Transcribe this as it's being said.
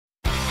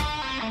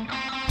Larry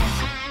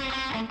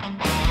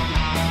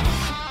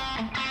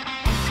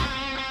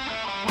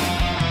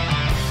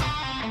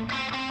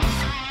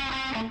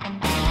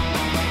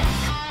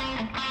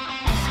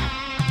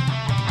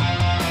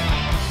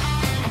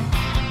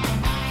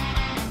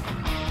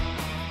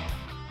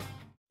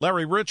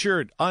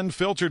Richert,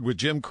 Unfiltered with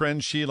Jim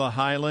Krenn, Sheila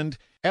Hyland.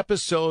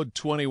 Episode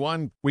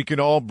 21. We can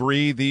all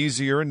breathe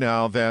easier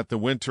now that the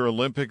Winter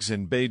Olympics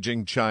in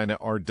Beijing, China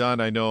are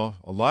done. I know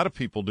a lot of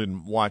people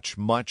didn't watch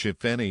much,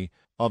 if any,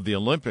 of the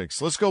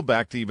Olympics. Let's go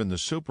back to even the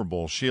Super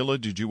Bowl. Sheila,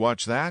 did you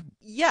watch that?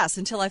 Yes,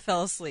 until I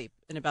fell asleep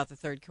in about the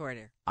third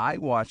quarter. I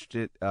watched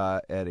it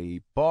at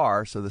a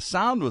bar, so the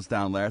sound was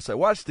down there. So I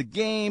watched the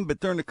game, but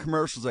during the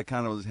commercials, I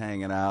kind of was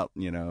hanging out,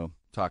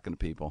 talking to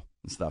people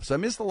and stuff. So I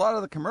missed a lot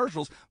of the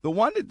commercials. The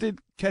one that did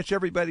catch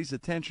everybody's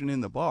attention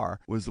in the bar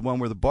was the one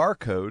where the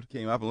barcode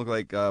came up and looked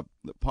like the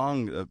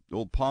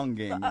old Pong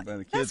game by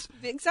the kids. That's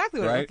exactly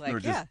what right? it looked like, Or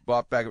just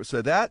bought back.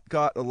 So that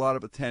got a lot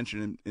of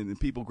attention, and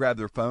people grabbed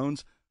their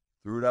phones,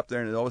 threw it up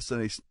there, and all of a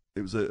sudden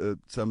it was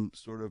some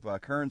sort of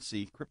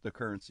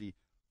cryptocurrency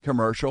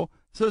commercial.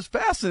 So it's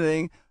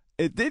fascinating.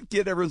 It did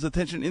get everyone's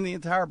attention in the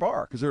entire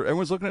bar because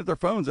everyone's looking at their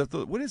phones.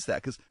 After, what is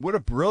that? Because what a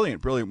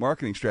brilliant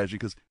marketing strategy.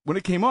 Because when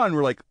it came on,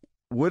 we're like,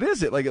 what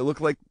is it? Like, it looked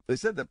like, they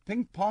said the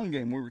ping pong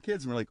game when we were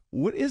kids, and we're like,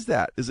 what is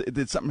that?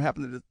 Did something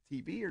happen to the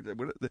TV or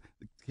the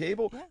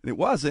cable? Yeah. And it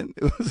wasn't.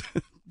 It was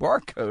a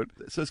barcode.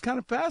 So it's kind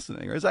of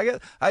fascinating. Right?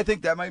 I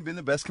think that might have been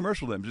the best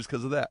commercial to them just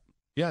because of that.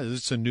 Yeah,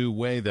 it's a new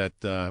way that,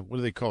 what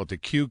do they call it, the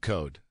Q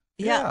code.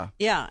 Yeah,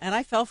 and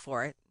I fell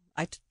for it.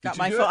 I got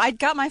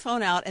my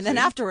phone out, and then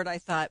afterward I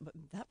thought,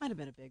 that might have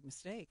been a big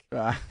mistake.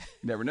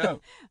 Never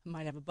know. I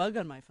might have a bug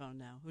on my phone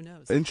now. Who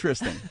knows?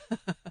 Interesting.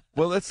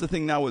 Well, that's the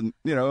thing now with,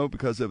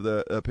 because of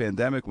the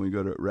pandemic, when we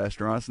go to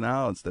restaurants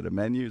now, instead of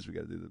menus, we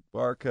got to do the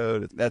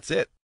barcode. That's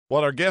it.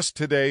 Well, our guest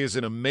today is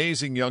an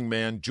amazing young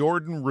man,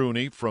 Jordan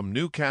Rooney from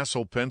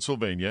Newcastle,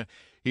 Pennsylvania.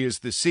 He is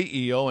the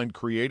CEO and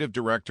creative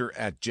director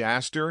at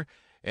Jaster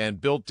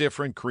and Built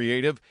Different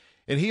Creative.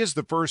 And he is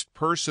the first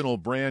personal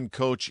brand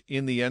coach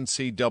in the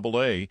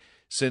NCAA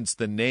since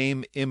the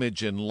name,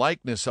 image, and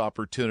likeness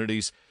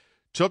opportunities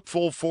took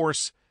full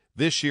force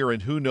this year.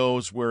 And who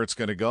knows where it's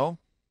going to go?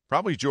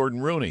 Probably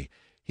Jordan Rooney.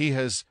 He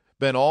has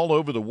been all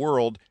over the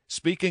world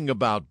speaking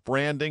about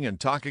branding and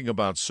talking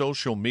about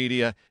social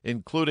media,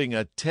 including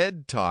a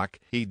TED Talk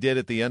he did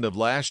at the end of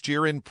last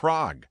year in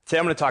Prague. Today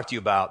I'm going to talk to you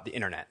about the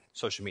internet,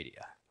 social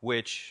media,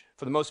 which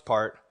for the most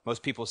part,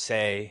 most people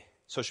say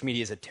social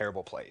media is a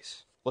terrible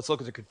place. Let's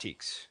look at the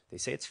critiques. They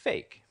say it's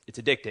fake, it's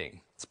addicting,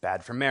 it's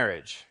bad for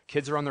marriage,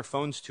 kids are on their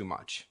phones too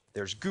much.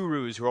 There's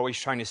gurus who are always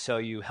trying to sell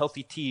you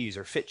healthy teas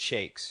or fit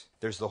shakes.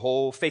 There's the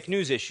whole fake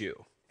news issue.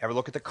 Ever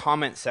look at the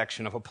comment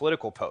section of a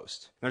political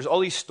post? There's all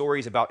these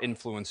stories about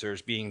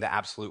influencers being the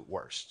absolute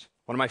worst.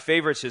 One of my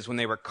favorites is when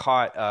they were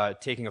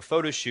caught taking a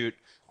photo shoot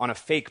on a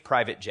fake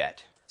private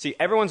jet. See,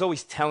 everyone's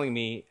always telling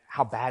me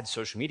how bad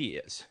social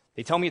media is.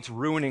 They tell me it's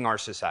ruining our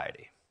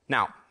society.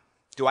 Now,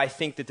 do I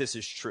think that this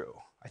is true?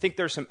 I think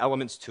there's some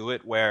elements to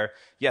it where,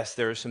 yes,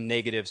 there are some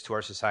negatives to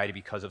our society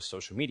because of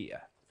social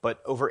media,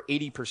 but over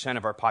 80%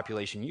 of our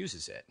population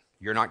uses it.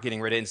 You're not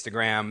getting rid of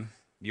Instagram,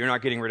 you're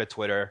not getting rid of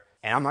Twitter,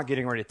 and I'm not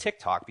getting rid of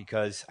TikTok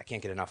because I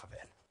can't get enough of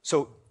it.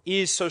 So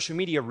is social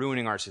media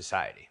ruining our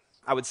society?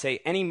 I would say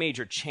any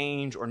major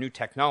change or new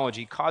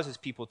technology causes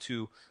people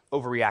to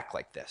overreact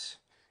like this.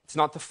 It's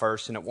not the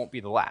first and it won't be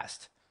the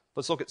last.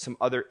 Let's look at some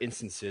other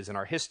instances in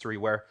our history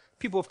where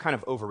people have kind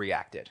of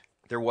overreacted.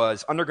 There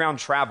was underground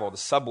travel. The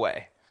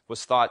subway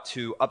was thought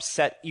to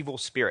upset evil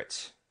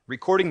spirits.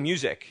 Recording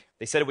music,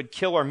 they said it would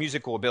kill our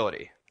musical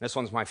ability. This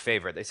one's my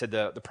favorite. They said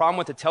the problem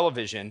with the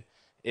television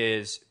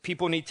is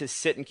people need to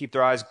sit and keep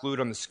their eyes glued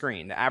on the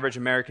screen. The average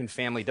American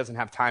family doesn't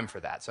have time for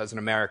that. So as in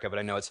America, but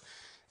I know it's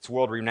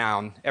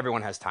world-renowned,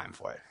 everyone has time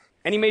for it.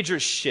 Any major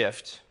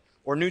shift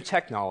or new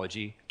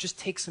technology just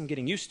takes some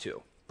getting used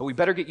to. But we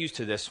better get used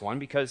to this one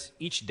because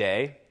each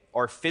day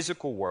our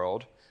physical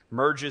world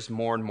merges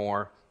more and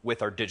more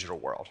with our digital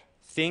world.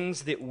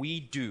 Things that we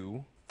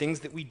do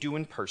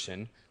in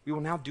person, we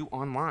will now do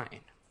online.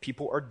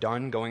 People are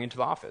done going into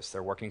the office.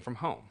 They're working from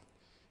home.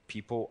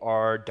 People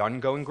are done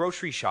going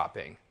grocery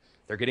shopping.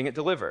 They're getting it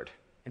delivered.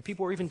 And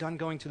people are even done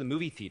going to the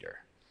movie theater.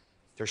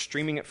 They're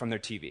streaming it from their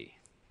TV.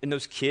 And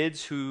those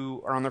kids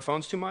who are on their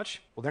phones too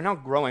much, well, they're now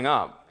growing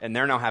up, and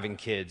they're now having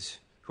kids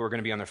who are going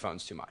to be on their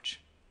phones too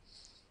much.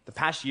 The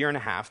past year and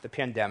a half, the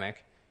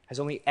pandemic has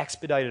only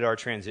expedited our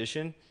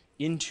transition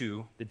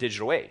into the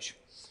digital age.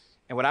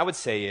 And what I would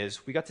say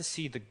is we got to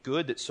see the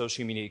good that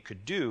social media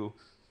could do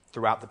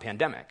throughout the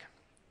pandemic.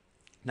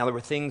 Now, there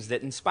were things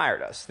that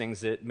inspired us,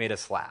 things that made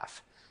us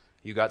laugh.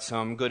 You got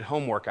some good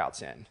home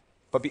workouts in.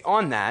 But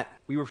beyond that,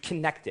 we were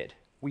connected.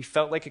 We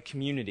felt like a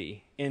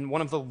community in one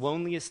of the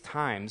loneliest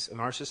times in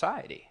our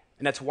society.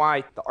 And that's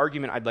why the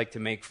argument I'd like to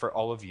make for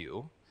all of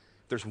you,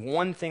 there's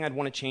one thing I'd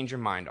want to change your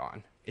mind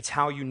on. It's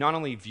how you not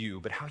only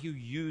view, but how you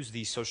use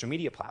these social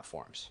media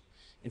platforms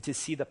and to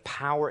see the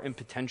power and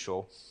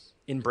potential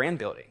in brand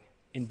building,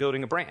 in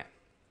building a brand.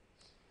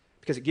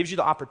 Because it gives you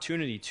the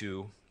opportunity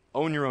to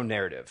own your own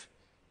narrative,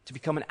 to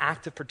become an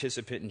active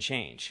participant in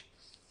change,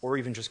 or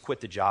even just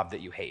quit the job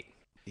that you hate.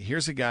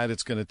 Here's a guy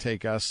that's going to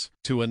take us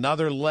to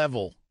another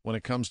level when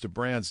it comes to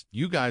brands.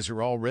 You guys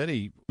are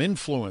already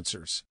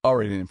influencers.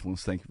 Already an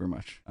influence. Thank you very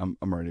much. I'm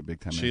already a big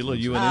time. Sheila, influencer.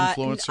 you an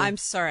influencer? I'm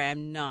sorry,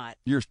 I'm not.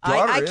 Your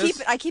daughter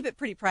is? I keep it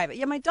pretty private.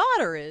 Yeah, my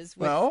daughter is.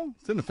 With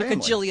it's in the family. A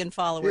gajillion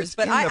followers. It's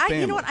but in the you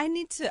family. know what? I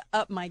need to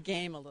up my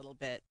game a little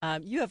bit.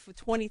 You have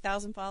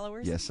 20,000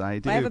 followers? Yes, I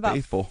do. I have about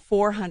Faithful.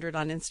 400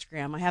 on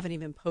Instagram. I haven't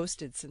even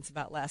posted since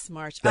about last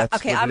March.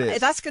 That's what it is.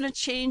 That's going to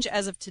change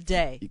as of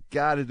today. You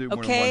got to do more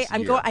Okay,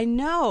 than once a year. I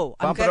know.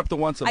 Bump it up to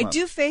once a month. I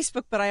do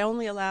Facebook, but I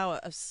only allow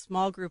a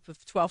small group of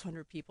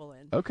 1,200 people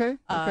in. Okay.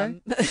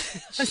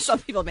 Some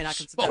people may not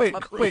consider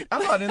that. Wait,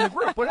 I'm not in the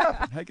group. What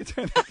happened? I get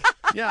to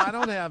Yeah, I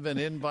don't have an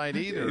invite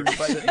either.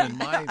 In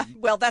my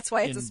well, that's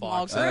why it's a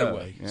small inbox group.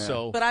 anyway. Yeah.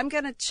 So, But I'm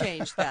going to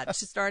change that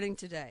starting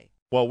today.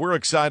 well, we're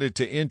excited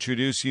to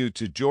introduce you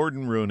to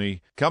Jordan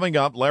Rooney. Coming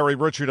up, Larry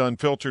Richard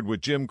Unfiltered with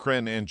Jim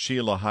Crenn and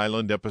Sheila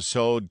Hyland,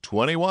 episode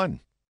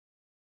 21.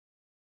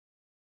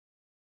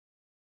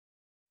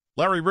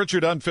 Larry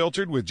Richard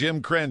Unfiltered with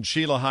Jim Crenn,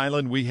 Sheila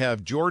Hyland. We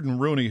have Jordan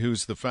Rooney,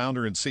 who's the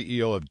founder and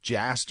CEO of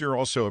Jaster,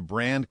 also a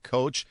brand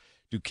coach,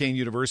 Duquesne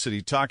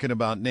University, talking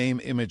about name,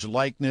 image,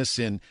 likeness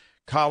in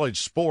college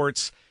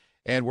sports.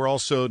 And we're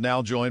also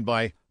now joined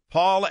by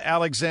Paul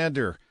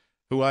Alexander,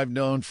 who I've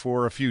known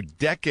for a few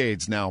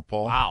decades now,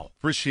 Paul. Wow.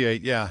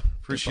 Appreciate you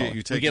taking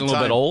We getting time.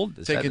 a little bit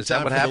old? Taking Is that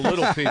time what for happened? the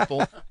little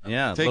people.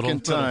 Yeah, taking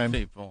time.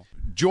 Little people.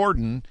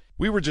 Jordan,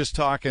 we were just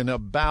talking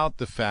about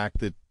the fact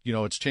that,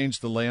 it's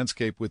changed the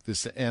landscape with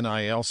this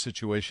NIL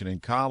situation in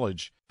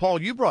college. Paul,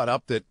 you brought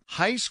up that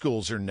high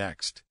schools are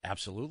next.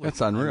 Absolutely.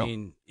 That's unreal. I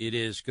mean, it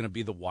is going to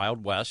be the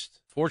Wild West.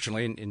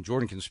 Fortunately, and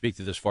Jordan can speak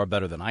to this far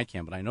better than I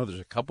can, but I know there's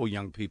a couple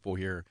young people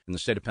here in the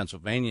state of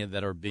Pennsylvania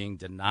that are being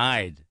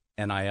denied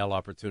NIL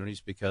opportunities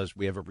because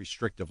we have a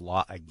restrictive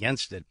law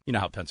against it. You know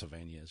how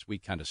Pennsylvania is. We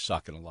kind of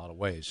suck in a lot of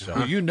ways. So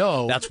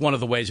that's one of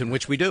the ways in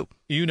which we do.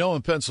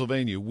 In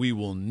Pennsylvania, we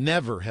will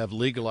never have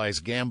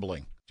legalized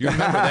gambling. Do you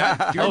remember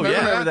that? Do you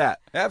remember that?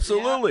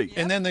 Absolutely.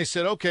 Yeah. And then they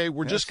said, okay,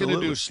 we're just going to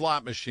do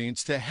slot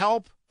machines to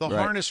help the Right.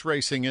 harness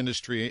racing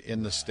industry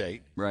in the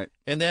state. Right.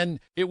 And then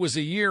it was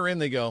a year in,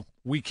 they go,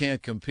 we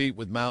can't compete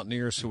with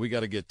Mountaineers, so we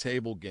got to get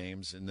table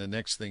games. And the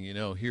next thing you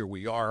know, here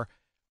we are.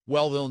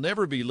 Well, there'll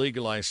never be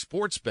legalized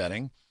sports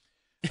betting.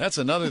 That's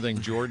another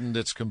thing, Jordan,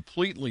 that's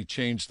completely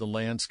changed the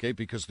landscape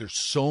because there's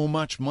so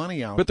much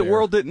money out there. But the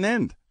world didn't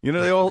end. It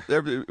was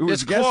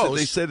It's against close. it.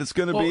 They said it's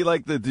going to be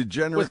like the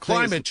degenerate with thing.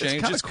 climate It's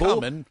change, kinda it's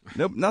cool. coming.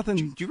 Nope,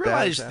 nothing. Do you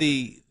realize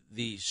the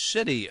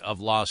city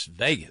of Las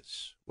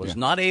Vegas was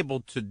not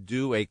able to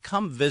do a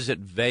come visit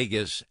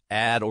Vegas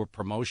ad or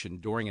promotion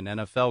during an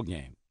NFL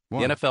game? Wow.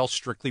 The NFL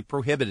strictly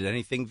prohibited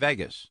anything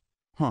Vegas.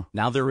 Huh.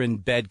 Now they're in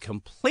bed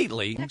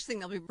completely. Next thing,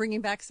 they'll be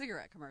bringing back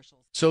cigarette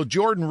commercials. So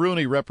Jordan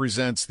Rooney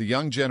represents the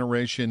young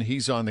generation.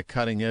 He's on the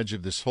cutting edge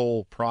of this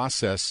whole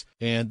process.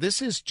 And this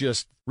is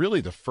just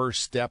really the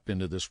first step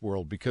into this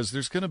world because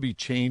there's going to be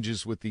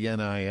changes with the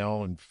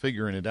NIL and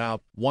figuring it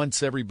out.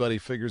 Once everybody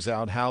figures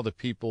out how the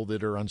people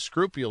that are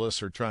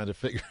unscrupulous are trying to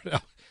figure it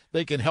out,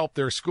 they can help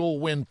their school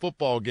win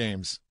football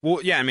games. Well,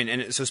 yeah, I mean,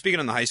 and so speaking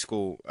on the high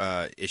school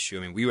issue,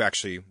 I mean, we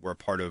actually were a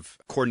part of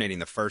coordinating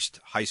the first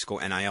high school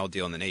NIL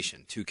deal in the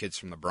nation. 2 kids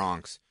from the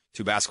Bronx,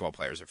 2 basketball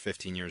players, they're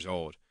 15 years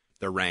old.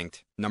 They're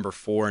ranked number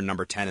 4 and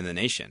number 10 in the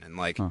nation. And,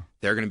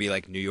 they're going to be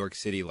like New York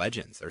City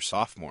legends. They're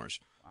sophomores.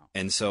 Wow.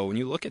 And so when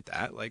you look at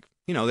that,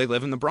 they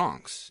live in the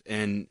Bronx.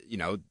 And,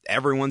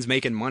 everyone's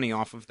making money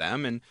off of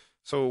them. And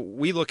so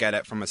we look at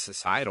it from a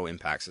societal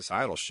impact,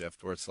 societal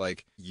shift, where it's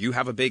like you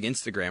have a big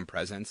Instagram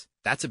presence.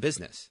 That's a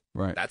business.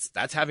 Right.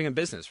 That's having a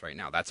business right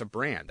now. That's a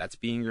brand. That's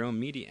being your own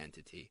media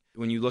entity.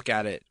 When you look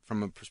at it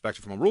from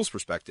a rules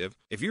perspective,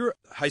 if you're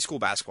a high school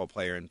basketball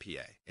player in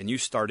PA and you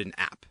start an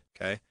app,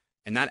 okay,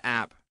 and that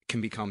app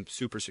can become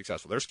super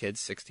successful. There's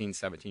kids 16,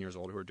 17 years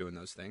old who are doing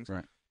those things.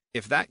 Right.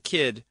 If that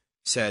kid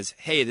says,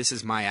 hey, this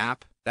is my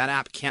app, that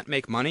app can't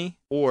make money,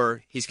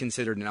 or he's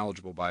considered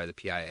ineligible by the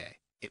PIA.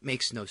 It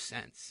makes no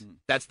sense.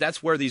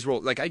 That's where these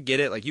rules, I get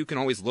it. You can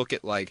always look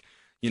at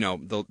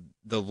the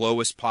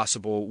lowest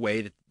possible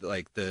way to,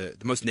 the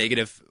most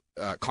negative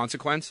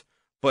consequence.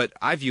 But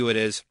I view it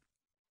as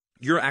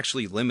you're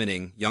actually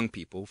limiting young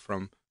people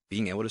from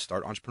being able to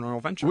start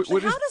entrepreneurial ventures. How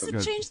does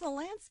it change the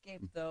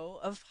landscape, though,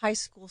 of high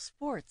school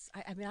sports?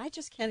 I mean, I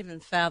just can't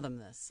even fathom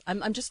this.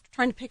 I'm just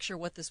trying to picture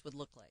what this would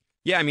look like.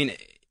 Yeah, I mean,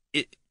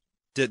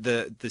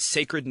 the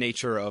sacred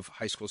nature of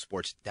high school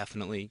sports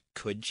definitely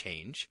could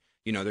change.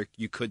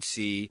 You could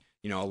see,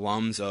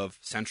 alums of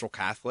Central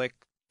Catholic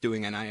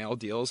doing NIL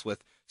deals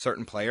with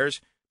certain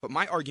players. But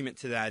my argument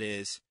to that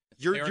is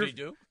They already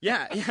do?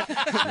 Yeah.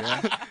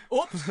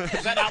 Oops.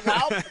 Is that out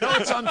loud? No,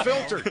 it's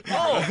unfiltered.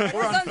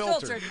 We're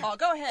unfiltered, Paul.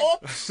 Go ahead.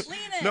 Oops. Lean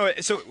in. No,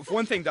 so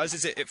one thing does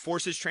is it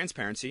forces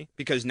transparency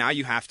because now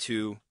you have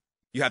to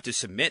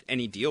submit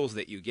any deals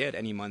that you get,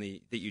 any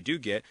money that you do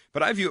get.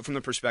 But I view it from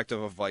the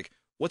perspective of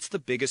what's the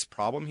biggest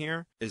problem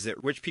here is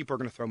that rich people are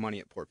going to throw money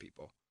at poor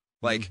people.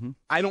 Like,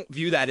 I don't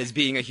view that as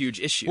being a huge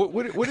issue.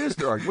 What is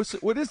the argument?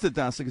 What is the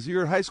downside? Because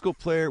you're a high school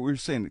player. We were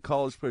saying that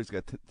college players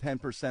got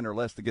 10% or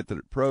less to get to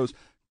the pros.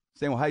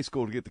 Same with high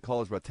school to get to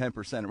college, about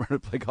 10% in order to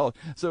play college.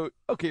 So,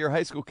 okay, you're a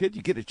high school kid.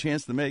 You get a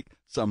chance to make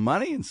some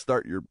money and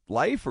start your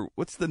life. Or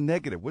what's the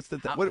negative? What's the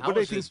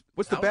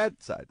what's the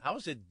bad side? How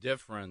is it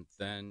different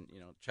than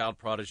child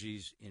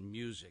prodigies in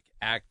music,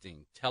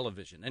 acting,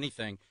 television,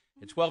 anything?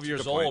 At 12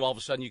 years old, all of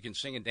a sudden you can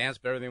sing and dance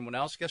better than anyone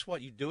else. Guess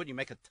what? You do it. You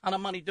make a ton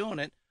of money doing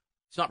it.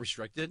 It's not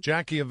restricted.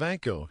 Jackie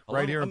Evanko,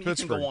 right here in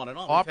Pittsburgh. You can go on and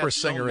on. Opera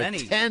singer at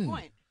 10.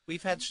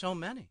 We've had so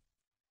many.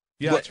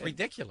 Yeah, it's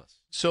ridiculous.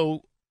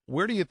 So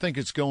where do you think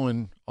it's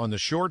going on the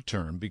short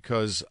term?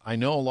 Because I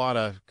know a lot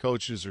of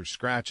coaches are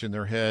scratching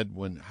their head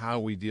how are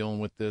we dealing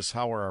with this?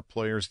 How are our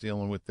players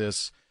dealing with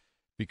this?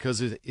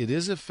 Because it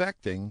is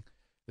affecting,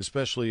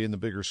 especially in the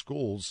bigger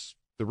schools,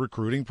 the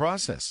recruiting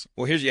process.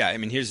 Well, here's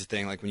the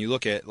thing. Like, when you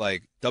look at,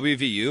 like,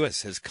 WVU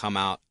has come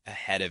out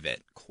ahead of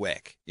it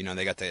quick.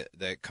 They got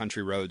the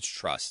Country Roads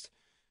Trust,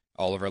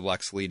 Oliver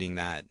Lux leading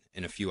that,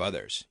 and a few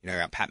others.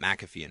 Got Pat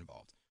McAfee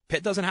involved.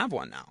 Pitt doesn't have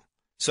one now.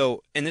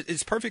 So, and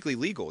it's perfectly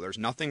legal. There's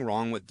nothing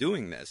wrong with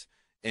doing this.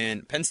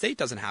 And Penn State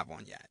doesn't have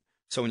one yet.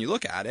 So when you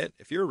look at it,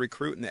 if you're a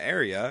recruit in the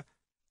area,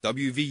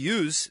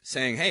 WVU's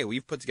saying, hey,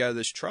 we've put together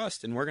this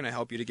trust and we're going to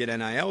help you to get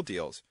NIL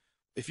deals.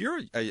 If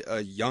you're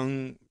a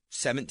young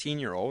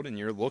 17-year-old and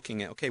you're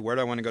looking at, okay, where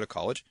do I want to go to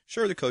college?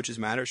 Sure, the coaches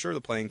matter. Sure,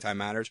 the playing time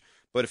matters.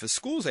 But if a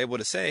school's able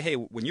to say, hey,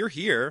 when you're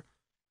here,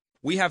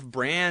 we have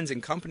brands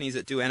and companies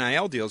that do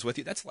NIL deals with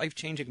you, that's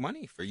life-changing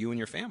money for you and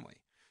your family.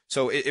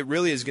 So it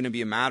really is going to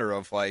be a matter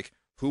of, like,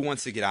 who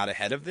wants to get out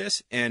ahead of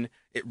this? And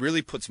it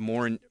really puts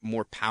more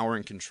power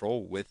and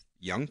control with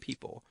young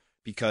people,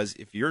 because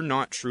if you're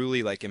not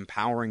truly, like,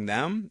 empowering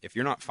them, if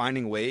you're not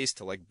finding ways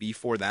to, like, be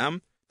for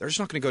them, they're just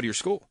not going to go to your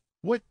school.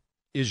 What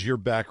is your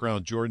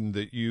background, Jordan,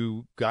 that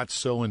you got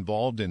so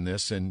involved in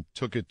this and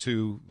took it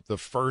to the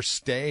first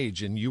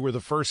stage, and you were the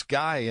first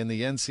guy in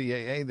the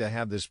NCAA that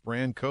had this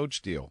brand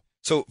coach deal?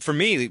 So for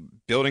me,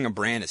 building a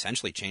brand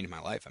essentially changed my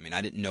life. I mean,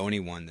 I didn't know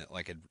anyone that,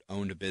 like, had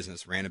owned a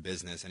business, ran a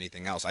business,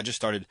 anything else. I just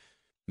started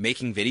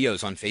making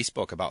videos on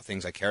Facebook about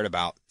things I cared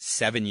about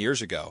 7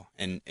 years ago,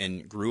 and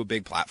grew a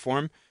big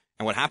platform.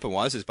 And what happened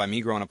is by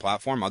me growing a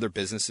platform, other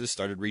businesses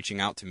started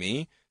reaching out to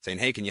me saying,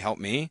 hey, can you help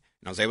me?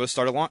 And I was able to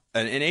start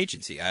an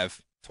agency. I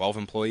have 12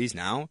 employees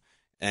now.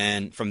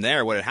 And from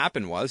there, what had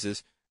happened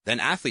is then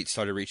athletes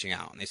started reaching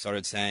out, and they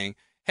started saying,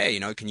 hey,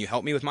 can you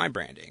help me with my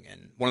branding?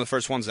 And one of the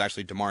first ones is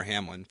actually Damar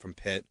Hamlin from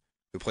Pitt,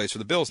 who plays for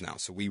the Bills now.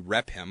 So we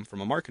rep him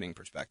from a marketing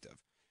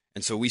perspective.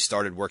 And so we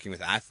started working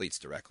with athletes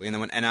directly. And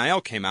then when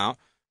NIL came out,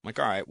 I'm like,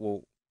 all right,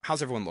 well,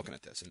 how's everyone looking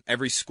at this? And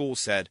every school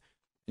said,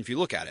 if you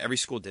look at it, every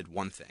school did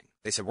one thing.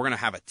 They said, we're going to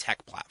have a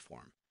tech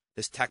platform.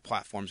 This tech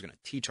platform is going to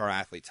teach our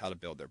athletes how to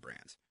build their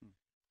brands.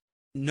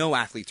 No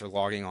athletes are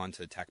logging on to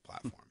the tech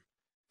platform.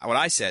 What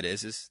I said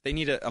is they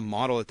need a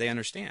model that they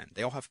understand.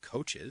 They all have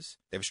coaches.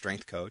 They have a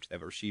strength coach. They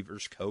have a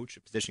receivers coach,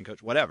 a position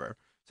coach, whatever.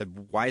 I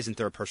said, why isn't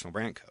there a personal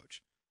brand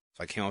coach?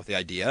 So I came up with the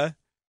idea.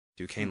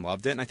 Duquesne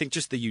loved it. And I think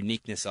just the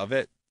uniqueness of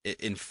it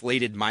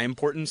inflated my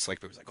importance.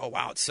 Like, it was like, oh,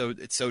 wow, it's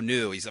so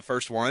new. He's the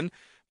first one.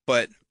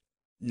 But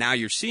now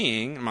you're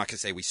seeing, I'm not going to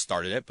say we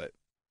started it, but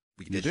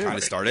we did kind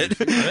of start it.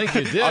 I think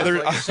you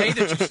did. Say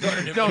that you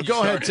started it. No,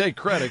 go ahead and take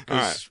credit,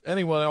 because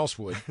anyone else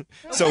would.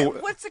 So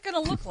what's it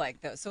going to look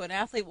like, though? So an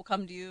athlete will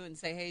come to you and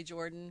say, hey,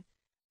 Jordan,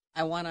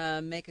 I want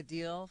to make a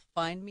deal.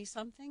 Find me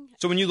something.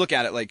 So when you look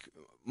at it, like,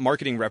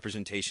 marketing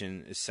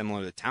representation is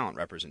similar to talent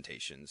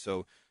representation.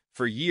 So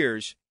for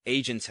years,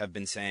 agents have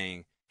been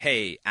saying,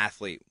 hey,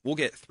 athlete, we'll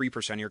get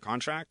 3% of your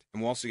contract,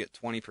 and we'll also get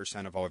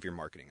 20% of all of your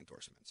marketing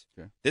endorsements.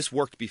 Okay. This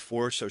worked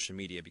before social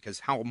media,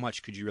 because how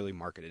much could you really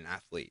market an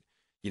athlete?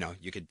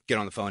 You could get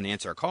on the phone and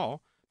answer a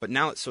call, but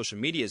now that social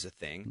media is a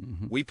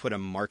thing, we put a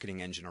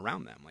marketing engine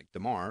around them. Like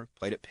Damar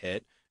played at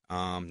Pitt.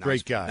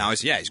 Great guy.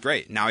 He's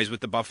great. Now he's with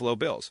the Buffalo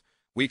Bills.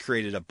 We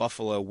created a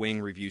Buffalo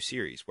wing review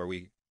series where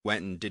we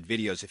went and did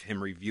videos of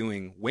him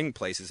reviewing wing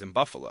places in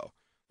Buffalo.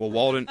 Well,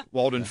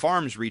 Walden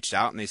Farms reached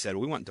out and they said,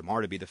 we want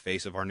Damar to be the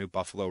face of our new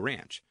Buffalo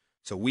Ranch.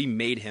 So we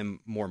made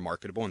him more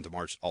marketable, and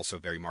Damar's also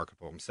very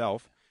marketable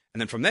himself. And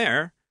then from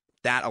there,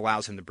 that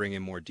allows him to bring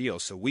in more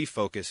deals. So we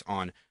focus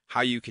on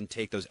how you can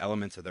take those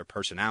elements of their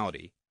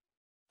personality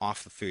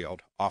off the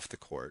field, off the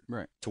court,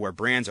 right, to where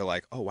brands are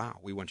like, oh, wow,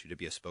 we want you to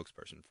be a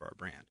spokesperson for our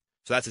brand.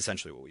 So that's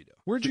essentially what we do.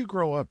 Where'd you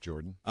grow up,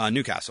 Jordan?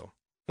 Newcastle.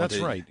 That's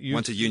right. You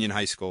went to Union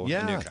High School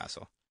in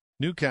Newcastle.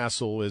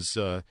 Newcastle is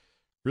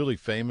really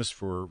famous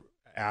for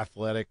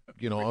athletic,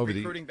 over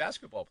the recruiting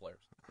basketball players.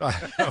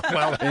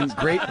 Well, and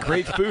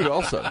great food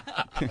also.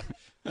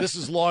 This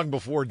is long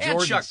before Jordan.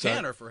 And Chuck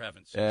Tanner, for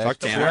heaven's sake. Chuck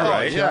Tanner,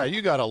 right? Yeah,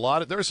 you got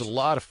there's a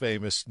lot of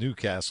famous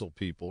Newcastle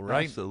people,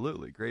 right?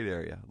 Absolutely. Great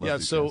area. Love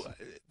Newcastle.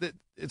 So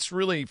it's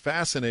really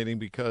fascinating,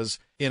 because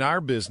in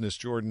our business,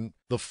 Jordan,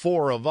 the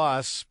four of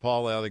us,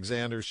 Paul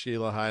Alexander,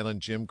 Sheila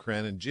Hyland, Jim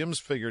Crenn, and Jim's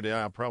figured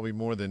out probably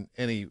more than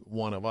any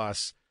one of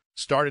us,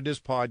 started his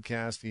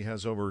podcast. He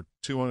has over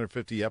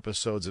 250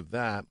 episodes of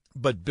that.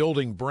 But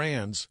building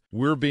brands,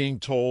 we're being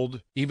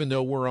told, even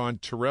though we're on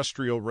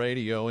terrestrial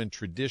radio and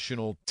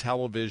traditional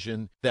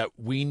television, that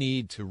we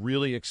need to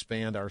really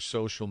expand our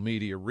social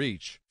media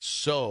reach.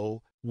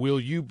 So will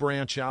you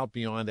branch out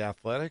beyond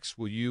athletics?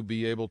 Will you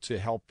be able to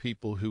help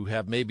people who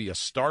have maybe a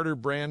starter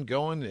brand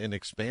going and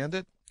expand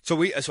it? So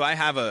I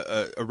have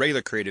a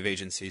regular creative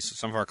agency. So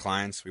some of our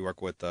clients, we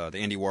work with the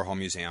Andy Warhol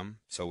Museum.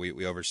 So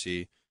we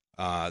oversee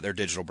their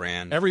digital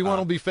brand. Everyone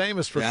will be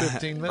famous for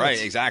 15 minutes.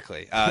 Right,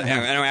 exactly. And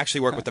I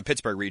actually work with the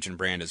Pittsburgh region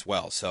brand as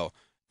well. So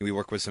we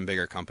work with some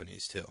bigger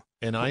companies too.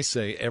 And I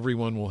say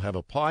everyone will have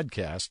a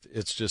podcast.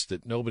 It's just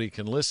that nobody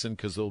can listen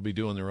because they'll be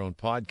doing their own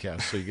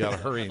podcast. So you got to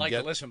hurry and I'd like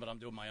get. to listen, but I'm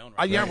doing my own.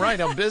 Right Yeah, right.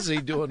 I'm busy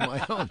doing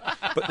my own.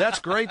 But that's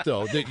great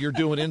though that you're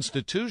doing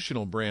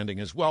institutional branding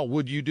as well.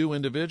 Would you do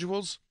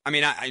individuals? I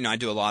mean, I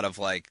do a lot of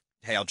like,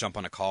 hey, I'll jump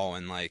on a call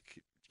and like,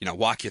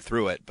 walk you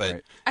through it.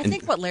 But I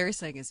think what Larry's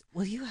saying is,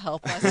 will you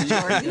help us,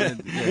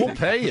 Jordan? We'll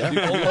pay you.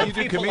 You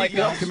do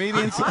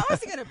comedians? I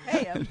wasn't going to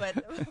pay him,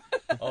 but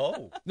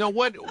No,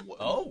 what?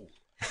 Oh.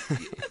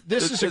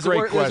 This is a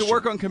great question. Does it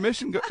work on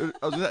commission?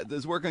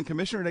 Does it work on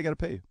commission, or they got to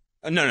pay you?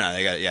 No,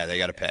 they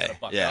got to pay.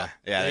 Yeah.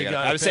 They gotta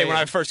I would say pay. when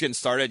I was first getting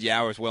started,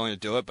 I was willing to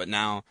do it, but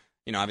now,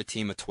 I have a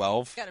team of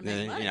 12. Gotta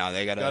make money.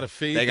 They got Gotta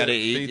feed they got to the-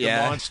 eat. feed the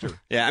Yeah,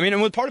 monster. Yeah, I mean,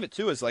 and part of it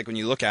too is like when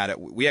you look at it,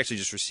 we actually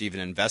just received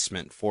an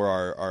investment for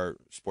our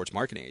sports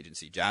marketing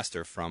agency,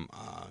 Jaster, from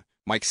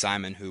Mike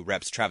Simon, who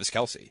reps Travis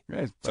Kelce.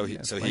 Right. So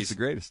Mike's he's the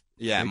greatest.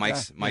 Yeah,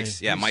 Great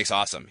Mike's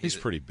awesome. He's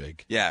pretty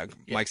big. Yeah,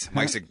 Mike's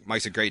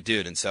a great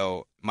dude, and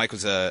so Mike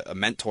was a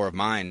mentor of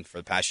mine for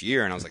the past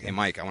year, and I was like, hey,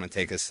 Mike, I want to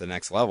take this to the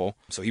next level.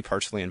 So he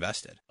personally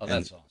invested. Oh,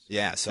 that's awesome.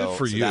 Yeah, so, Good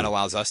for so you. that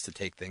allows us to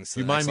take things to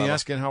You the mind next me level.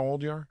 asking how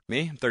old you are?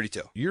 Me? I'm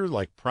 32. You're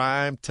like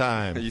prime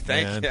time. You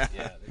think? man. Yeah.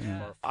 Yeah, this is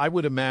perfect. I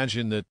would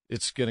imagine that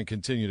it's going to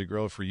continue to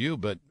grow for you,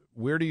 but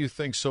where do you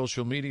think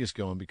social media is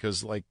going?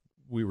 Because like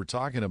we were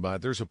talking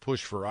about, there's a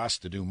push for us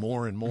to do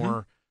more and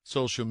more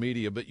social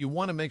media, but you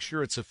want to make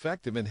sure it's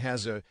effective and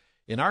has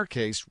in our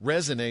case,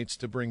 resonates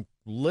to bring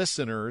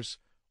listeners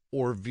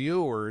or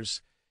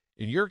viewers.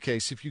 In your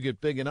case, if you get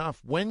big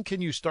enough, when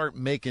can you start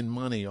making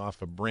money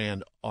off a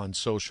brand on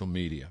social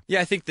media?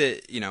 Yeah, I think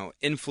that,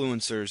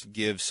 influencers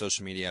give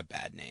social media a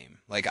bad name.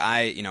 Like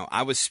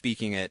I was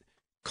speaking at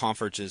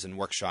conferences and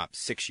workshops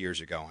 6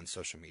 years ago on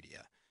social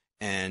media.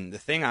 And the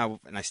thing and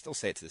I still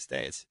say it to this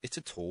day, it's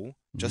a tool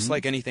just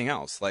like anything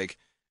else. Like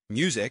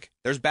music,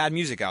 there's bad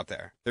music out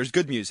there. There's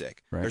good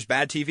music. Right. There's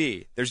bad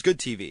TV. There's good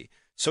TV.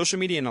 Social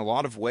media in a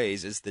lot of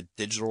ways is the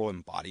digital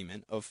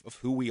embodiment of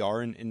who we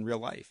are in real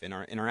life, in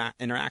our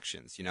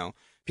interactions.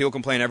 People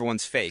complain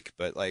everyone's fake,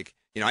 but like,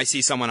 I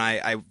see someone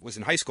I was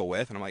in high school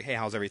with and I'm like, hey,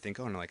 how's everything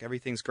going? And they're like,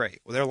 everything's great.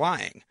 Well, they're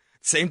lying.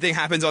 Same thing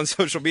happens on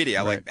social media.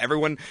 Right. Like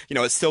everyone,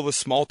 it's still the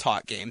small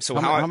talk game. So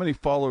How many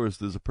followers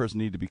does a person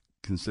need to be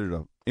considered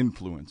an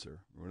influencer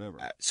or whatever?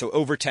 So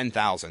over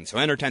 10,000. So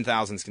under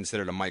 10,000 is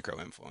considered a micro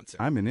influencer.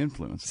 I'm an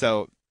influencer.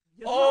 So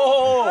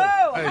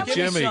Oh, Hey, give me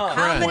Jimmy, some.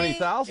 Craig.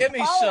 20,000. Give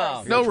me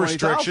some. No 20,000.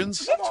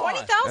 restrictions.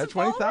 20,000. That's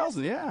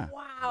 20,000. Yeah.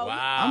 Wow.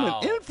 I'm an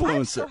I'm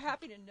influencer. so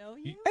happy to know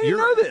you. I didn't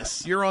know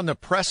this. You're on the I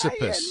had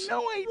precipice.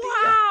 no idea.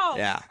 Wow.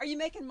 Yeah. Are you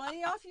making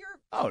money off your?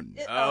 Oh,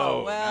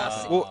 Oh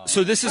well. well,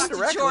 so this is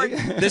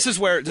Jordan. this is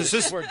where this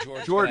is Where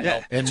George Jordan. can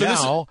help. And So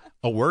this now,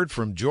 a word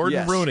from Jordan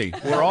Yes. Rooney.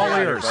 We're all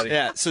ears.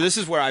 yeah. So this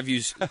is where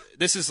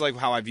this is like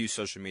how I've used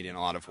social media in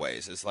a lot of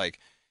ways. It's like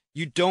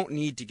you don't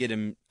need to get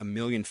a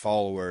million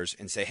followers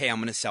and say, hey, I'm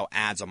going to sell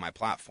ads on my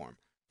platform.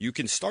 You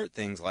can start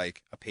things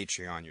like a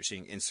Patreon. You're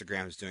seeing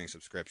Instagram's doing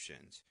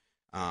subscriptions.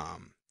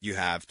 You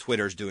have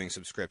Twitter's doing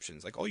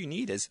subscriptions. Like all you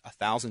need is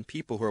 1,000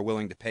 people who are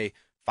willing to pay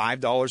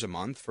 $5 a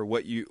month for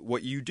what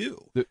you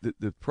do.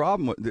 The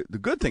problem, the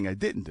good thing I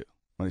didn't do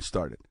when I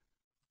started,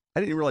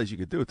 I didn't realize you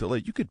could do it till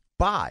late. You could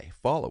buy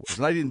followers,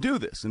 and I didn't do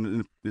this.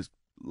 And this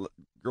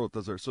girl that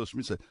does our social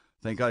media said,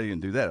 "Thank God you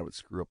didn't do that. I would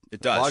screw up."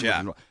 It does,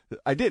 algorithm."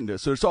 I didn't do it,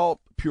 so it's all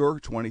pure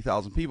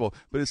 20,000 people.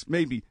 But it's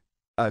made me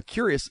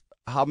curious.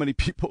 How many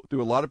people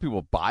do a lot of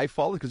people buy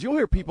followers? Because you'll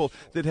hear people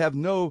that have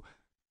no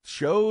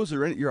shows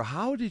or any.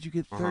 How did you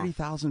get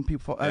 30,000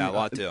 people? Yeah, a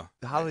lot too.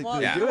 How did Well,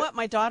 they you do know it? what?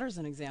 My daughter's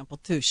an example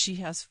too. She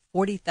has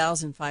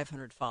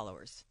 40,500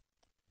 followers.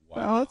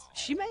 Well, it's,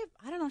 She may have,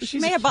 I don't know. She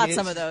She's may a have bought kid.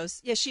 some of those.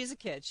 Yeah, she's a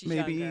kid. She's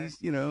maybe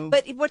younger.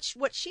 But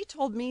what she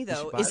told me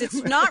though buy is them?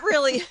 it's not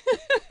really.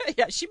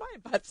 Yeah, she might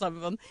have bought some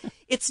of them.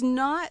 It's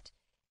not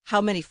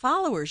how many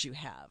followers you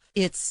have.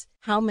 It's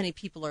how many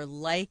people are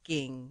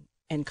liking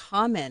and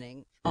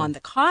commenting on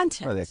the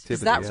content. Or the Is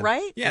activity, that yeah.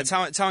 right? Yeah, it's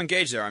how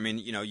engaged they are. I mean,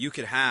 you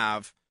could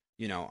have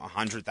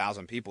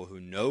 100,000 people who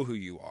know who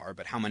you are,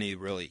 but how many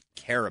really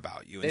care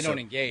about you? They And don't so-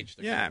 engage.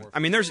 They're Yeah, gonna work I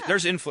mean,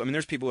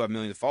 there's people who have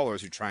millions of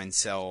followers who try and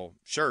sell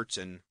shirts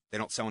and they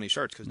don't sell any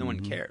shirts because no one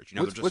cares.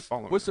 They're just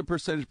following. What's them. the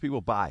percentage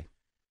people buy?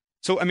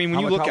 So I mean, when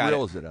How you much- look how at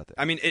real it, is it out there?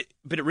 I mean,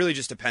 but it really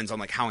just depends on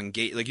like how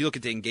engaged. Like you look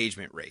at the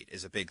engagement rate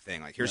is a big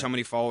thing. Like here's how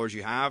many followers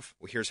you have.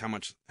 Well, here's how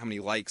many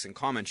likes and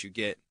comments you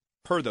get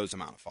per those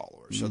amount of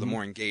followers. So the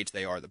more engaged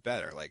they are, the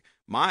better. Like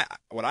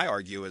what I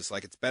argue is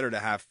like it's better to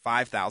have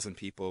 5,000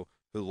 people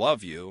who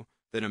love you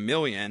than 1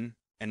 million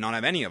and not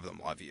have any of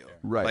them love you.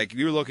 Right. Like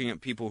you're looking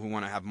at people who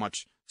want to have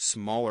much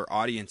smaller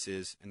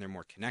audiences and they're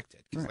more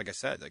connected. Because like I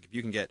said, like if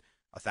you can get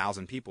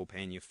 1,000 people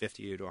paying you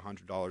 $50 to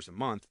 $100 a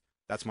month,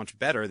 that's much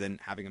better than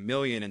having 1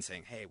 million and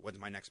saying, hey, what's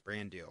my next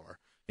brand deal? Or,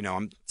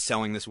 I'm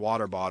selling this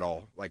water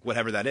bottle, like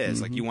whatever that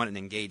is. Like you want an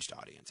engaged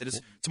audience. It's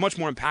a much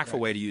more impactful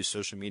way to use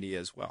social media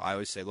as well. I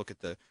always say, look at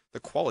the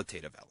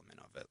qualitative element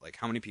of it. Like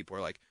how many people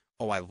are like,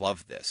 oh, I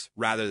love this,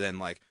 rather than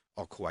like,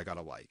 oh, cool, I got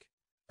a like.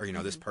 Or,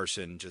 this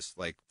person just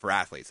like for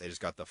athletes, they just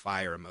got the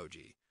fire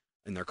emoji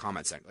in their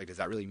comment section. Like, does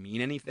that really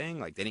mean anything?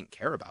 Like they didn't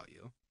care about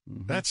you.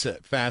 That's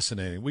it.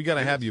 Fascinating. We got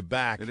to have you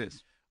back. It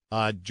is.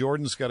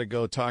 Jordan's got to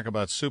go talk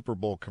about Super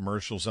Bowl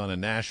commercials on a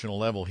national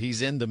level.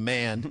 He's in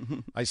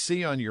demand. I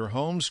see on your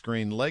home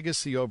screen,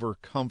 legacy over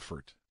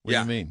comfort. What do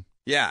you mean?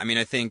 Yeah, I mean,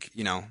 I think,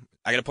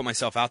 I got to put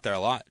myself out there a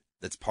lot.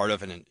 That's part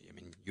of it. And I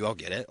mean, you all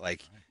get it.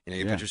 Like,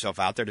 you put yourself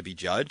out there to be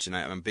judged. And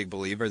I'm a big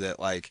believer that,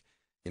 like,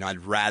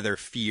 I'd rather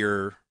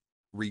fear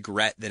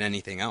regret than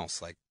anything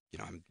else. Like,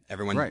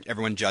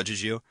 everyone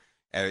judges you.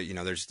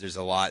 There's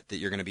a lot that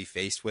you're going to be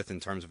faced with in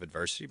terms of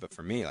adversity. But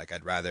for me, like,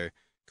 I'd rather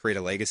create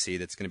a legacy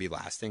that's going to be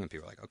lasting, and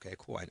people are like, okay,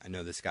 cool, I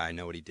know this guy, I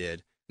know what he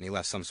did, and he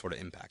left some sort of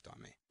impact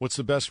on me. What's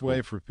the best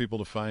way for people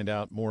to find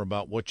out more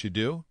about what you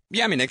do?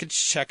 Yeah, I mean, they could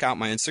check out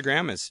my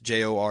Instagram. It's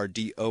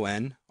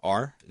JORDONR,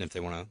 and if they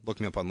want to look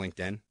me up on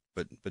LinkedIn,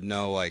 but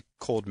no like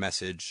cold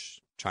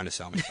message trying to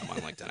sell me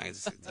something on LinkedIn. I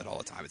say that all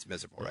the time. It's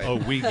miserable, right? Oh,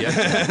 we get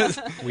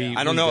that.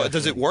 I don't know.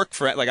 Does it work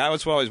for, like, I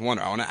always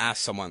wonder, I want to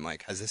ask someone,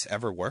 like, has this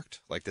ever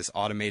worked? Like this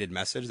automated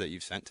message that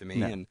you've sent to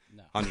me and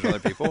 100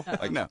 other people?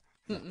 Like, No.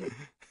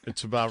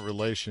 It's about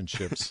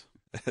relationships.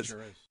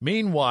 Sure is.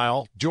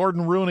 Meanwhile,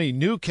 Jordan Rooney,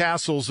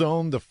 Newcastle's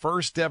own, the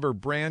first ever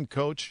brand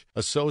coach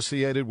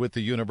associated with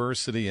the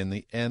university in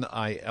the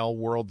NIL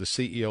world, the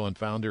CEO and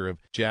founder of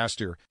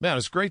Jaster. Man,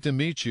 it's great to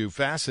meet you.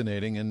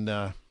 Fascinating.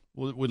 And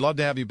we'd love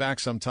to have you back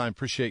sometime.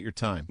 Appreciate your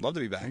time. Love to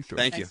be back. Thanks,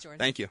 Thank you. Jordan.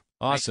 Thank you.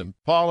 Awesome.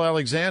 Paul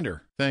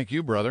Alexander, thank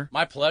you, brother.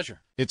 My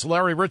pleasure. It's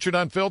Larry Richard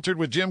Unfiltered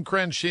with Jim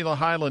Krenn, Sheila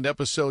Highland,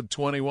 episode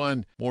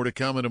 21. More to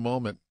come in a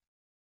moment.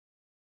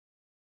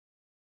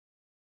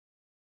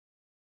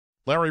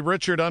 Larry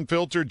Richard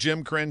Unfiltered,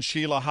 Jim Krenn,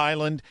 Sheila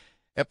Highland,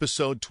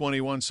 episode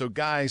 21. So,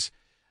 guys,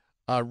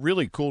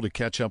 really cool to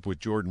catch up with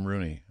Jordan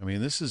Rooney. I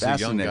mean, this is a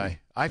young guy.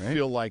 I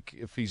feel like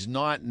if he's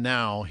not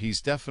now,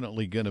 he's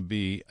definitely going to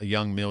be a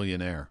young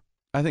millionaire.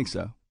 I think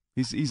so.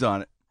 He's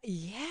on it.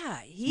 Yeah,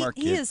 Smart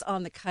he kid. is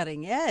on the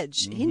cutting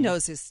edge. He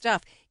knows his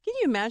stuff. Can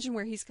you imagine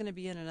where he's going to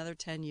be in another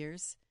 10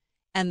 years?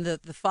 And the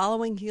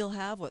following he'll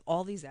have with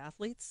all these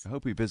athletes? I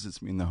hope he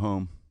visits me in the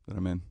home that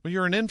I'm in. Well,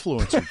 you're an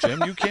influencer,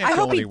 Jim. You can't I go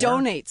hope he anywhere.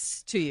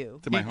 donates to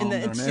you. To my home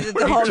that I'm in. To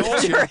the home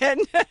that you're in.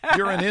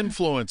 You're an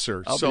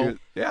influencer.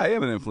 I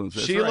am an influencer.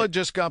 That's Sheila right.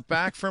 just got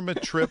back from a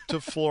trip to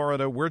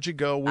Florida. Where'd you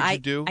go? What'd you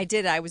do? I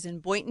did. I was in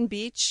Boynton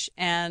Beach,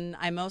 and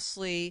I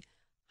mostly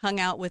hung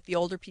out with the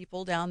older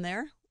people down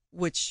there,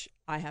 which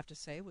I have to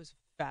say was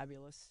a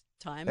fabulous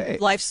time. Hey,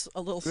 Life's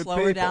a little good slower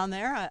people. down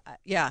there.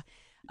 Got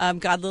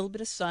a little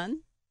bit of sun,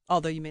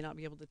 although you may not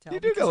be able to tell.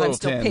 You do get because a little I'm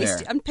still tan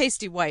pasty. there. I'm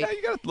pasty white. Yeah,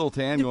 you got a little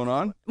tan going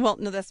on. Well,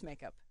 no, that's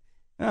makeup.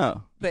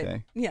 Oh, But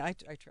okay. yeah, I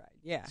tried.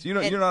 Yeah. So you're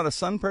And- not a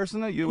sun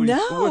person? You,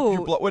 No.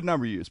 What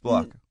number you use?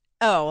 Block.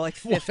 Oh, like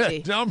What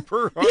 50.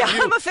 number are Yeah,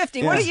 you? I'm a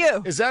 50. What are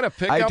you? Is that a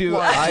pickup I do.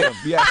 line?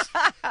 Yes.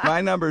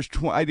 My number is.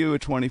 I do a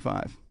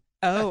 25.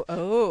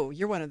 Oh,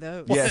 you're one of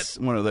those. Yes,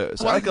 one of those.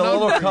 I What like a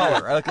little number?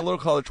 color. I like a little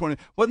color 20.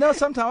 Well, no,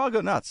 sometimes I'll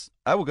go nuts.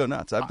 I will go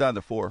nuts. I've done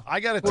the 4.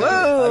 I got to tell you.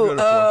 I'll go to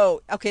 4.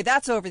 Oh, okay,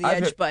 that's over the I've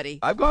edge, hit- buddy.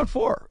 I've gone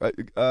 4.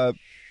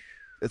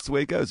 It's the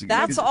way it goes.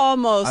 That's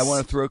almost I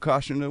want to throw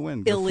caution to the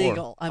wind. Go 4.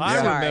 illegal. I'm I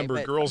sorry. remember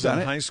but girls Done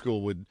in it. high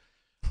school would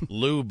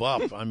lube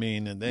up. I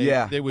mean, and they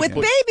Yeah. they would with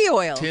put baby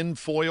oil. tin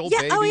foil, Yeah,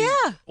 baby oh,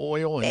 yeah.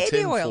 oil, and Baby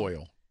tin oil.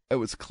 foil. It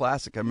was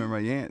classic. I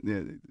remember my aunt.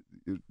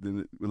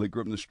 When they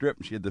grew up in the Strip,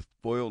 and she had the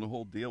foil, and the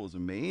whole deal was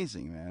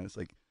amazing, man. It's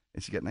like,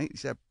 and she got nice.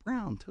 She had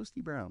brown,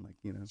 toasty brown,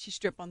 like She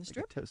strip on the like a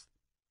strip. toast.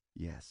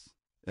 Yes.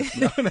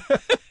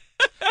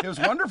 It was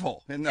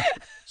wonderful. And,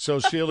 So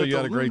Sheila, With you the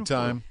had a great aluminum foil.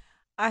 time.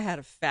 I had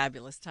a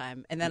fabulous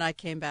time, and then I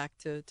came back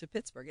to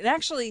Pittsburgh. And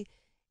actually,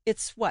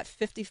 it's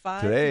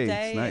 55 Today, it's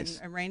today nice.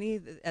 and rainy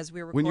as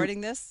we were When you-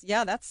 recording this.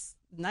 Yeah, that's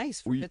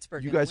nice for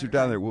Pittsburgh. You in the guys were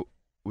down there. wintertime.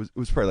 It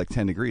was probably like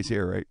 10 degrees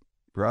here, right?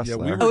 For us, Yeah,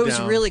 we Larry? were Oh, it was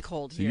down. really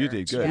cold So here. you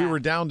did good. Yeah. We were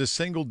down to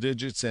single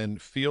digits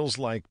and feels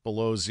like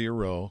below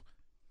zero.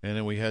 And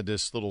then we had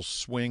this little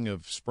swing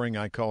of spring.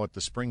 I call it the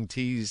spring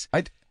tease.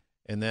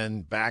 And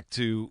then back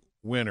to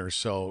winter.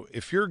 So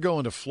if you're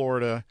going to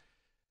Florida,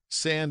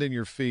 sand in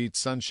your feet,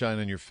 sunshine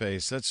in your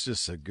face, that's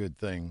just a good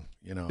thing,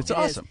 you know. It's It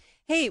is. awesome.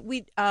 Hey,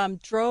 we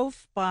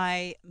drove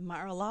by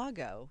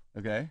Mar-a-Lago.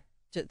 Okay.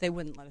 They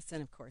wouldn't let us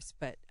in, of course,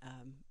 but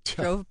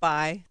drove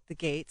by the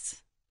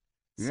gates,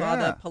 saw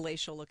the Yeah.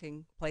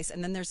 palatial-looking place,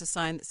 and then there's a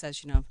sign that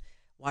says,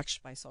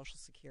 watched by Social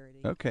Security.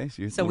 Okay.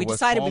 So, you're So we West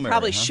decided we Palm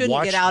probably area, huh? shouldn't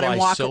Watched get out by and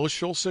walk.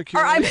 Social Or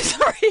Security. I'm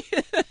sorry.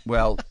 West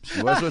Well,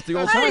 she was with the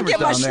old I didn't timers get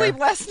much down there. sleep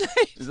last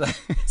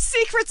night.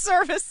 Secret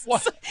Service.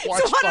 Watch It's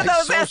one of my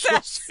those Social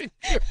SS.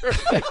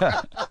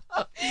 Security.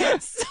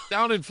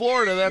 Down in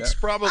Florida, that's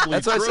probably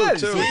That's true, what I said.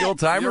 too. It's with the old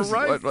timers. You're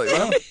right.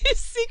 Well,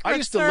 Secret I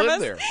used to Service. live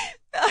there.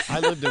 I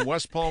lived in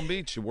West Palm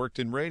Beach and worked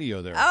in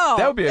radio there. Oh,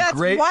 That would be a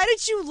great Why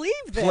did you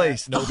leave there?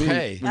 place No to be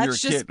pay. when you're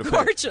That's a just kid. to pay.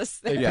 gorgeous.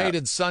 They There. Yeah. paid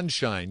in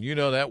sunshine. You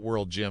know that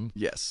world, Jim.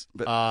 Yes,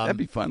 but Um, that'd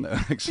be fun though.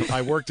 Actually.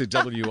 I worked at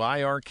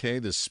WIRK,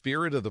 the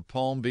spirit of the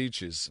Palm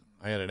Beaches.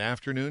 I had an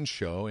afternoon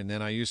show, and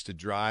then I used to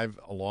drive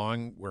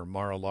along where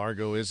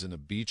Mar-a-Lago is in the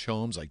beach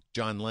homes, like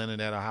John Lennon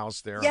had a house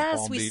there on Yes,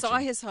 Palm we Beach. saw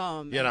and, his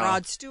home. you and know.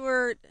 Rod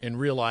Stewart. and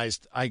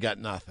realized I got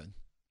nothing.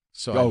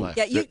 So I Oh, left.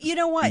 Yeah, you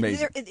know what?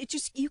 Amazing. It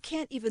just you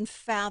can't even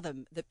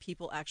fathom that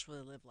people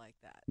actually live like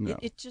that. No.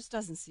 It just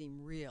doesn't seem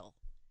real.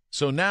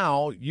 So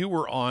now you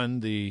were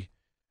on the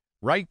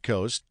right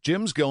coast.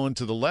 Jim's going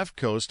to the left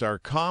coast, our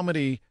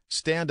comedy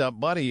stand-up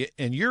buddy,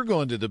 and you're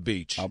going to the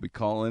beach. I'll be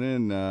calling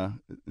in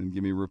and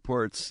give me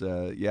reports.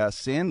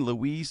 San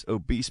Luis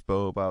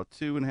Obispo, about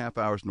 2.5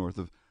 hours north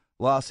of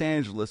Los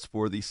Angeles,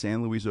 for the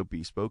San Luis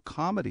Obispo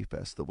Comedy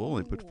Festival.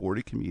 They put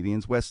 40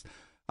 comedians.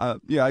 I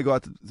go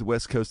out to the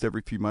West Coast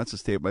every few months to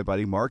stay with my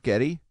buddy Mark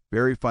Eddy,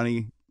 very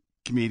funny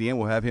comedian.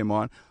 We'll have him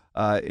on.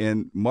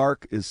 And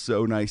Mark is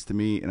so nice to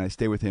me, and I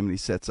stay with him, and he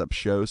sets up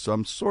shows. So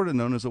I'm sort of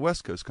known as a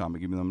West Coast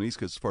comic, even though I'm on the East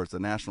Coast as far as the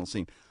national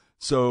scene.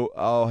 So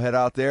I'll head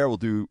out there. We'll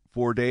do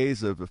 4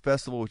 days of a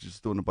festival, which is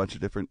doing a bunch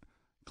of different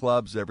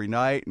clubs every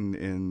night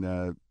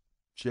and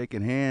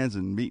shaking hands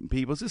and meeting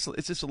people.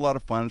 It's just a lot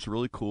of fun. It's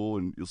really cool,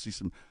 and you'll see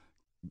some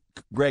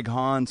Greg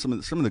Hahn, some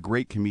of the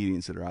great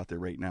comedians that are out there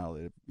right now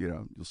that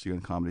you'll see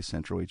on Comedy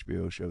Central,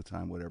 HBO,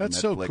 Showtime, whatever. That's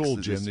Netflix. so cool,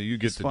 It's Jim, just- that you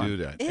get it's to fun. do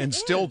that. It And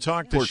still is.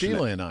 talk to Fortunate.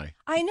 Sheila and I.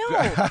 I know.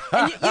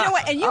 And you know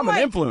what? And you I'm an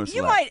might influencer,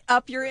 you though. might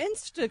up your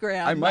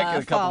Instagram. I might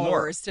get a couple more.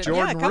 followers to,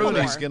 Jordan yeah, a couple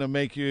Rooney's more. going to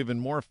make you even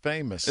more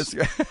famous.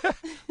 It's-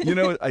 you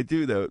know what I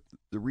do, though?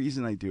 The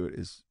reason I do it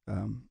is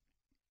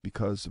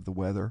because of the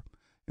weather.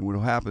 And what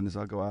will happen is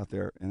I'll go out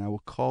there and I will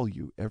call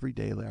you every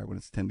day, Larry, when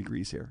it's 10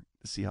 degrees here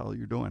to see how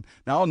you're doing.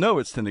 Now, I'll know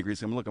it's 10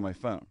 degrees. I'm going to look at my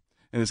phone.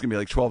 And it's going to be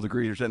like 12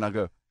 degrees or something. I'll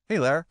go, hey,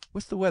 Larry,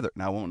 what's the weather?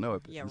 And I won't know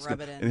it. But Yeah, I'm just rub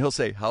gonna- it in. And he'll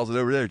say, how's it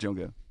over there, Jim?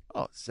 I'll go,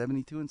 oh, it's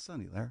 72 and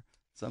sunny, Larry.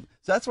 So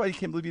that's why you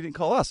can't believe you didn't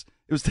call us.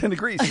 It was 10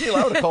 degrees. Sheila,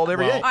 I would have called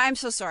every Well, day. I'm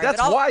so sorry. That's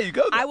but I'll, why you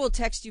go there. I will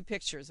text you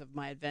pictures of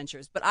my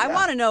adventures. But I Yeah.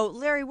 want to know,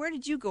 Larry, where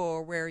did you go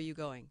or where are you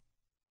going?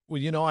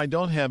 Well, I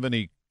don't have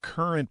any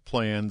current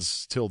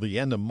plans till the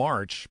end of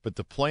March, but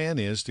the plan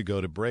is to go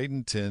to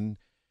Bradenton,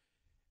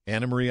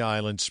 Anna Marie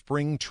Island,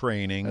 spring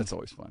training. That's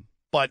always fun.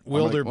 But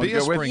will wanna- there wanna be go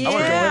a with spring you. I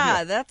wanna go with training?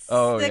 Yeah, that's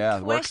Oh, the yeah,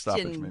 question work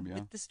stoppage maybe, yeah.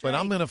 with the But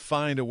I'm strike. going to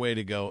find a way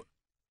to go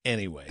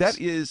anyways. That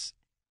is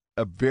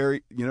a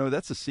very,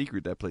 that's a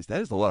secret, that place.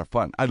 That is a lot of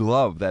fun. I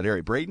love that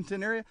area.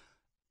 Bradenton area,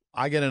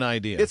 I get an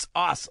idea. it's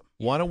awesome.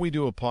 Why don't we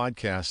do a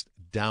podcast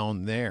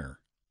down there?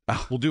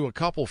 We'll do a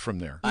couple from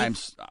there.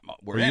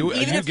 We're Are in. you-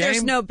 Even if there's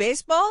game? no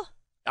baseball?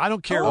 I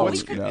don't care Oh,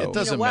 what's we could- no. It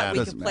doesn't you know what? matter. We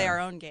Doesn't could play matter. our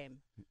own game.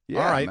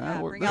 Yeah, All right.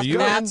 man, Bring we're- out Are the you in?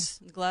 bats,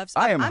 and gloves.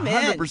 I am I'm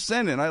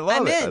 100% in. I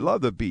love I'm it. I in. love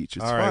the beach.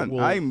 It's All right, fun.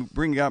 well- I'm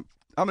bringing up.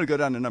 I'm going to go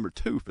down to number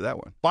 2 for that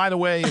one. By the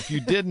way, if you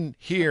didn't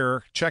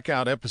hear, check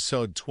out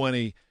episode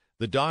 20,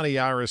 the Donnie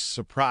Iris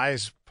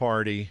surprise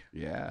party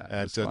Yeah, it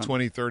at was fun.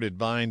 23rd at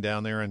Vine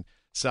down there in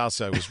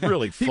Southside. It was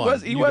really He fun.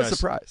 was. He You was guys-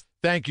 surprised.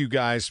 Thank you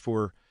guys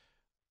for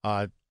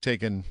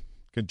taking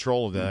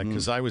control of Mm-hmm. that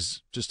because I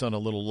was just on a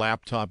little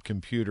laptop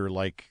computer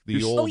like the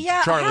You're- old Oh,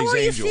 yeah. Charlie's How are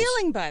you Angels.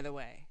 feeling, by the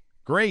way?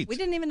 Great. We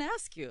didn't even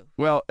ask you.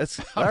 Well, it's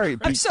Larry.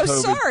 I'm beat so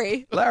COVID.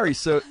 sorry. Larry's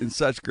so in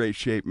such great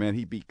shape, man.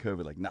 He beat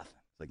COVID like nothing.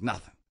 Like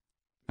nothing.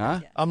 Huh?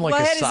 Yeah. I'm like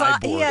well, a he had his,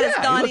 cyborg. he had his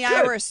Yeah, he Donnie looked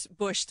good. Iris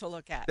bush to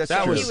look at. That's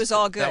That true. was, He was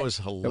all good. That was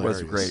That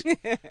hilarious. was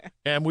great.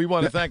 And we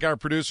want to thank our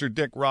producer,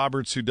 Dick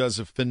Roberts, who does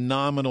a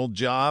phenomenal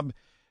job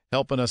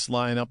helping us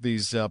line up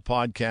these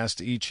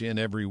podcasts each and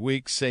every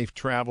week. Safe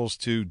travels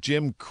to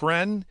Jim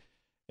Krenn,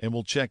 and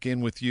we'll check in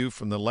with you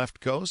from the left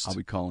coast. I'll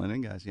be calling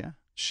in, guys. Yeah.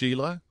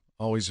 Sheila,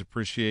 always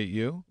appreciate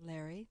you.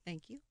 Larry,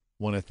 thank you.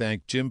 Want to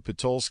thank Jim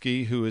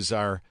Patulski, who is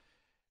our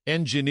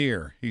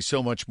engineer. He's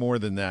so much more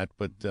than that,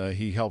 but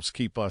he helps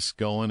keep us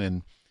going,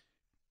 and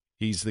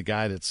he's the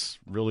guy that's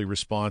really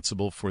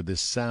responsible for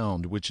this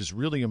sound, which is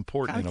really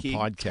important Kinda in key. a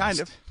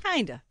podcast.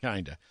 Kinda.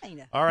 Kinda.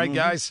 Kinda. All right,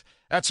 guys,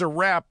 that's a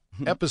wrap.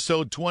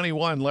 Episode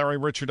 21, Larry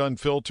Richard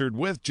Unfiltered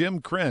with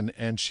Jim Krenn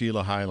and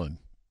Sheila Hyland.